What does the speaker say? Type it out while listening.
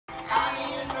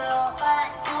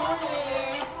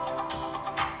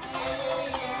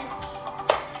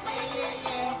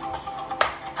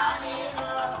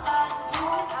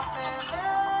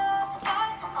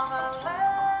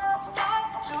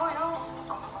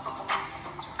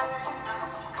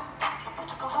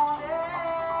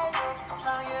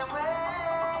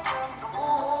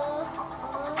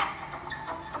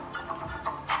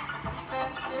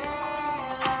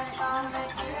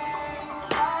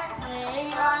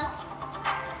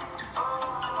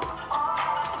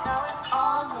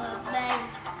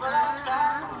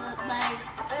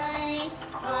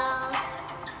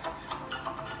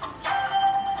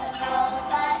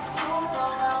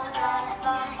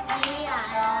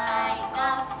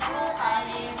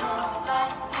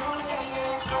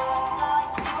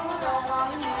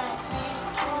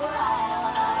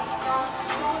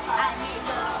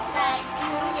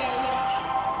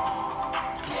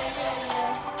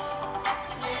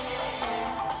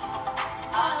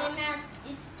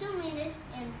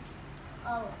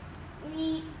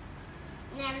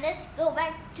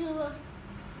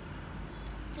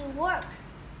to work.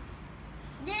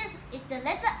 This is the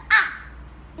letter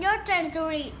A. Your turn to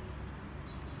read.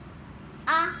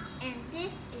 A, and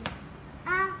this is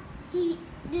A, he,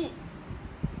 D.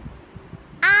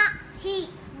 A, he,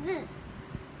 D.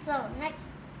 So next.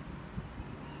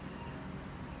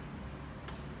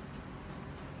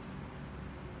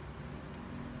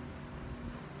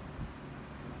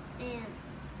 And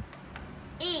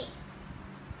E.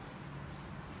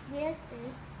 This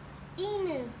is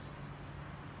emu.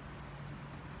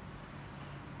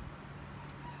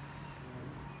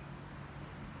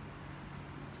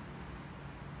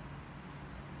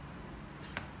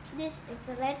 This is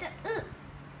the letter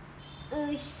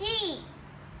U. She.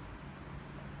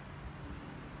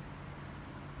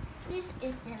 This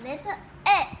is the letter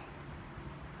A.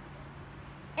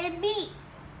 A B,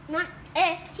 not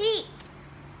A he,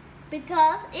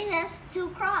 because it has two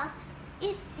cross.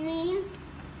 It means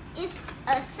it's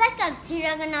a second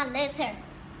hiragana letter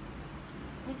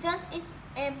because it's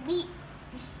a B,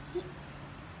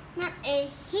 not a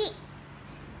he.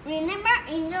 Remember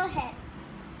in your head.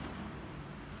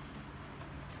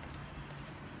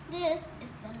 This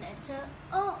is the letter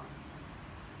O.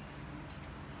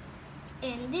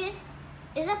 And this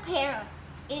is a parrot.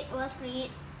 It was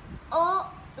created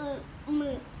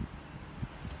O-U-M.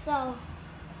 So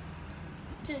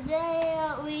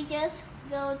today we just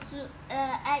go to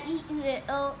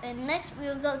A-I-E-U-E-O, and next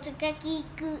we'll go to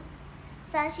Kakiku,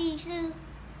 Sashisu,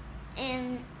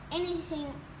 and any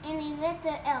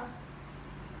letter else.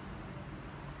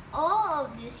 All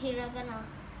of this hiragana.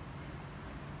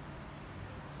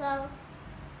 So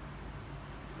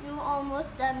you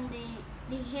almost done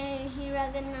the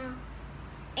hiragana,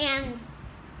 and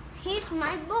here's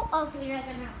my book of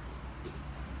hiragana.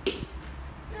 You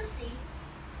see.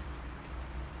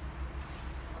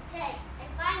 Okay, I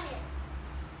find it.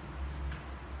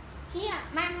 Here,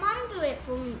 my mom do it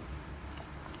for me.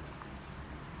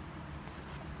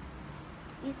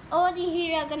 It's all the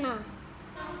hiragana.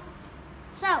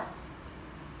 So,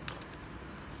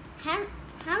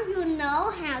 how you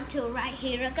know how to write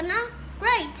hiragana?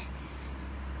 Great!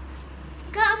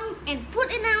 Come and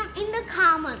put it down in the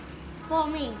comments for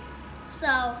me.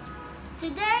 So,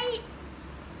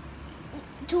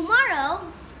 tomorrow,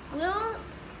 we'll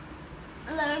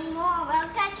learn more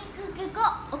about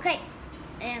Kakiku. Okay,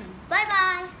 and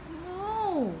bye-bye.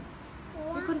 No,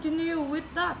 you continue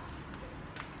with that.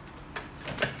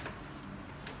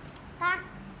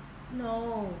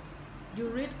 No, you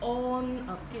read on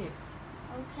of it.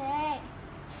 Okay.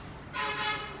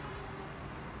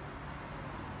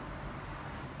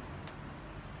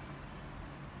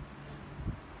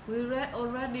 We read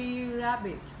already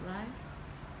rabbit, right?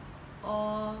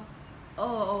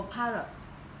 Or parrot.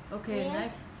 Okay, Yes.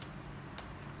 next.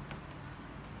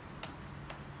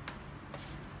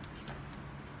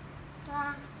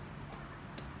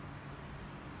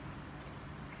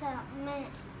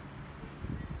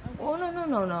 Oh,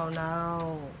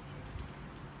 no.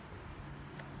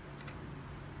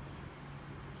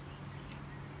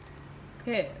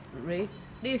 Okay, read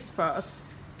this first,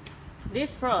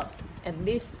 and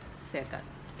this second.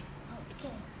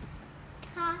 Okay.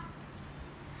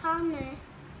 Kame.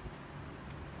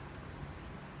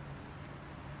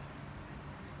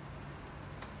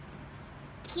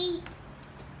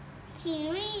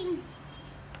 Kirin.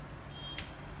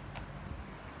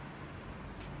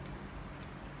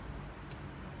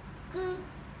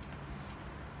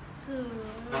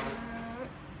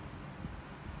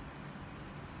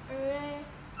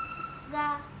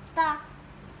 Regata.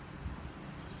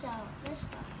 So let's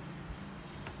go.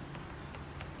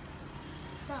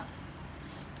 So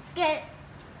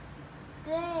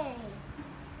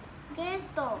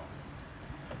Geto.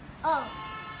 Oh,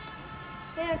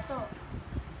 Geto.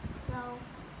 So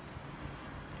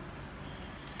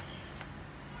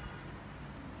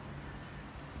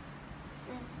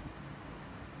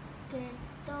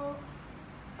Geto.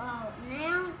 Oh,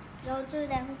 now go to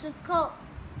them to cook.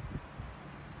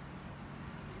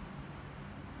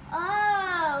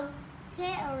 Oh,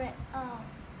 carrot. Oh,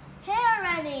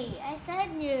 already. I said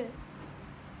you.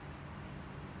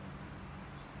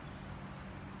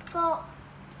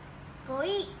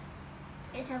 Koi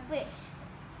is a fish.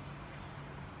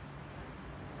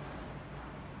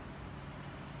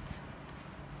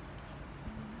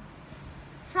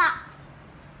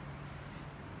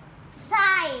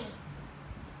 Sai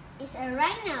is a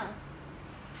rhino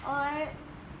or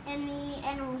any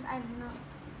animals, I don't know.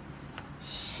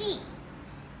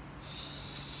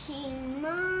 Shima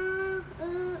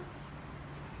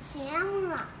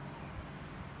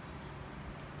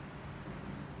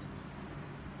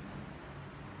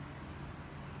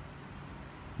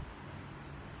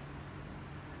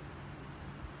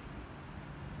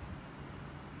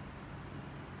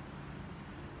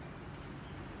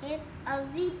is a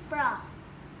zebra.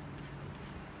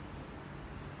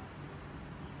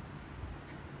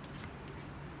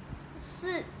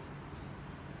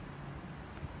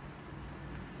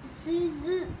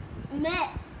 Me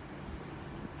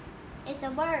is a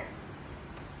bird.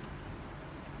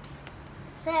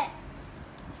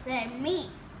 Me.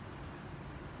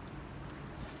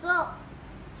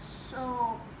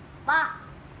 Ba.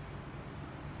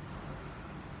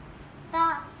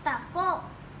 Taco.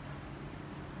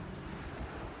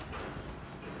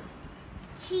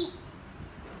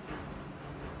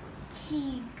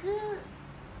 Chỉ cứ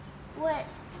vậy.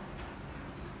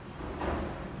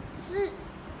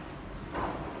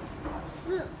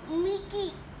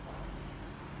 Mickey.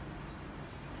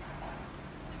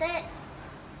 Tệ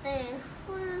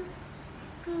phương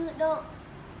cư độ.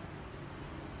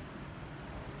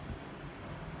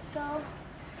 Tổng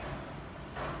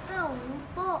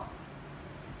bộ.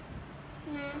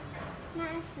 Na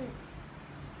sự.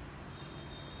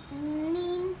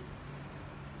 Nín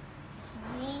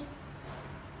khí.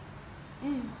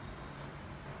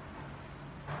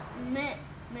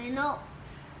 Mẹ nộ.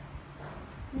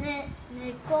 Nè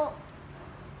cô.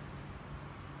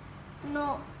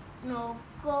 Nộ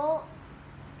cô.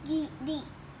 Đi.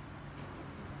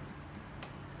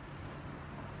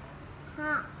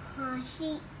 Ha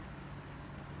shi.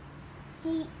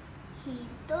 Hi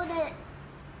tô đệ.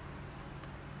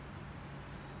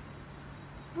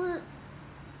 Vự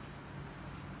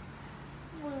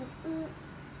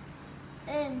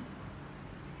en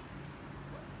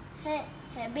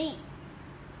hệ bị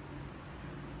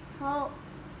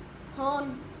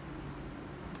hôn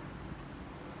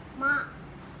mà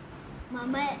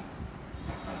mẹ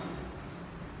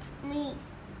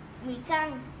mì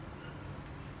căng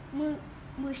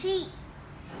mù si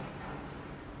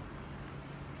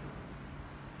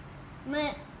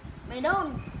mẹ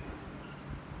đôn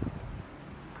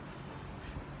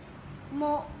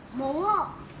mộ.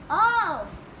 Oh,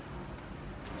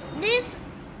 this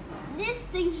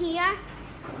thing here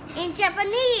in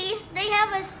Japanese, they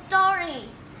have a story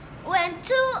when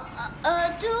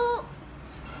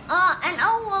an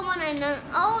old woman and an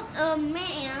old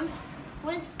man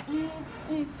went,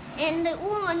 and the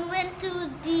woman went to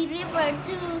the river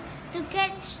to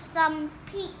catch some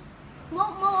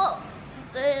momo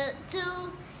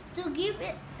to give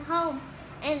it home.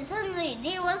 And suddenly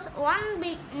there was one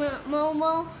big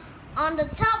momo on the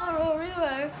top of the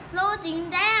river floating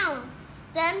down.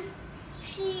 Then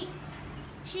she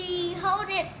held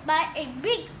it by a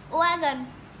big wagon.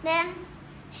 Then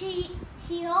she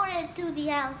held it to the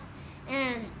house.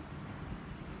 And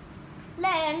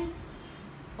then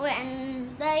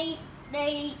when they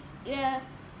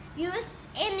use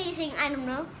anything, I don't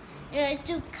know,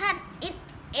 to cut it,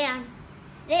 and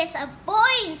there's a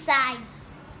boy inside.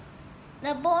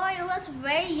 The boy was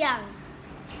very young.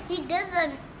 He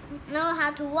doesn't know how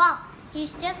to walk.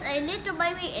 He's just a little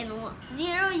baby and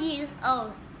 0 years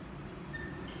old.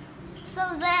 So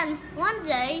then one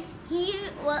day he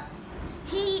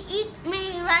eat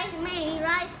many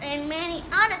rice and many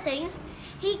other things.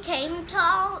 He came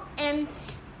tall, and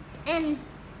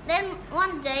then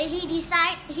one day he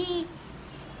decided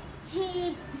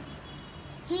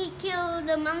he killed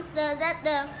the monster that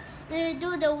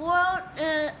do the world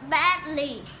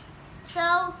badly.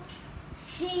 So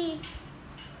his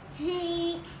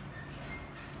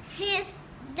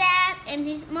dad and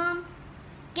his mom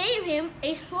gave him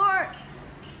a sword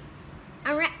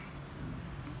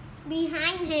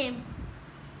behind him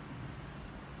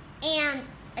and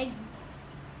a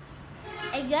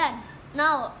gun.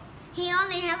 No, he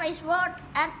only have a sword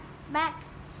at back.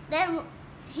 Then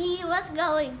he was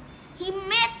going. He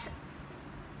met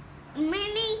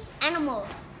many animals.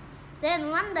 Then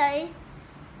one day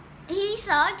he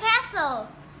saw a castle.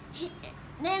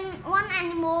 Then one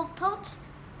animal poked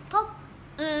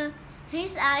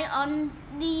his eye on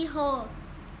the hole.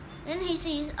 Then he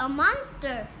sees a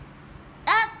monster.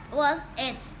 That was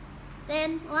it.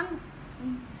 Then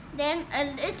a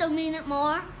little minute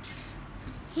more,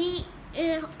 he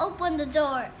opened the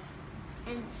door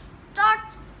and start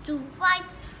to fight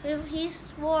with his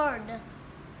sword.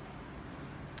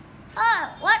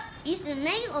 What is the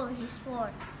name of his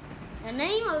sword? The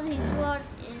name of his sword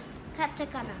is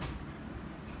katakana.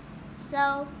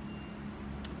 So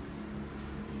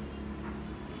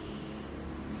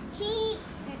he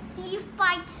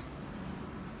fights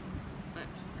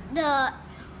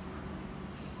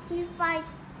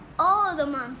all the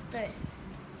monsters.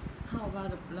 How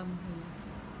about the plum here?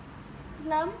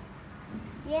 Plum?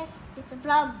 Yes, it's a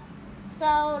plum.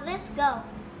 So let's go.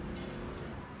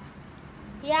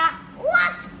 Yeah.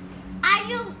 What? Are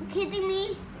you kidding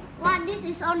me? What? This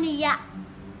is only ya.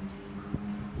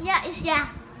 Yeah, it's ya.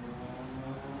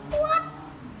 What?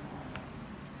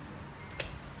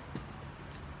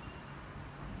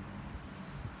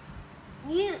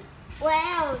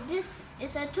 Wow, this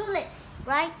is a tulip,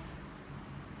 right?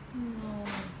 No,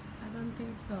 I don't think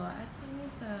so. I think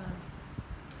it's a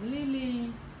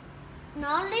lily.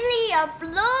 No, lily are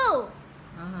blue.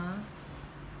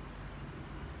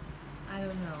 I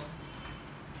don't know.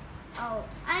 Oh,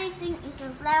 I think it's a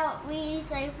flower. We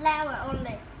say flower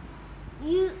only.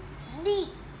 You need.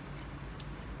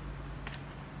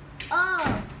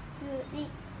 Oh, you need.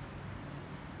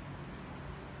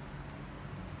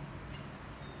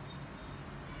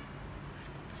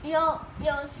有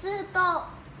四豆。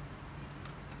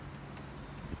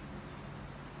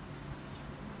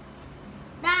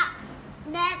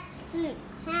that's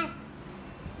ha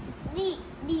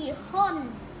đi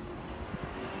hôn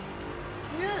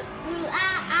rư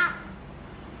a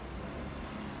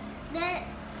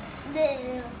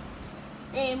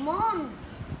để môn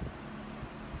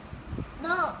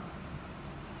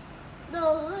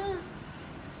đồ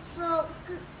so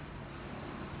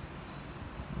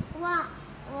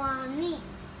wa ni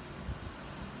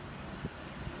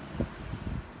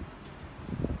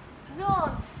rồi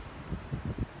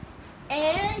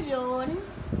yun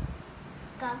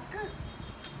cả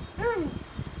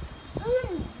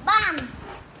ban.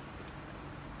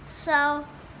 So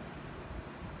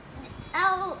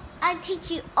I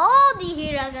teach you all the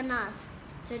hiraganas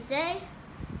today.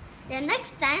 The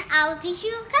next time I'll teach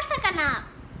you katakana.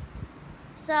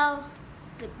 So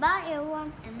goodbye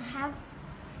everyone and have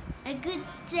a good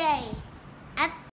day.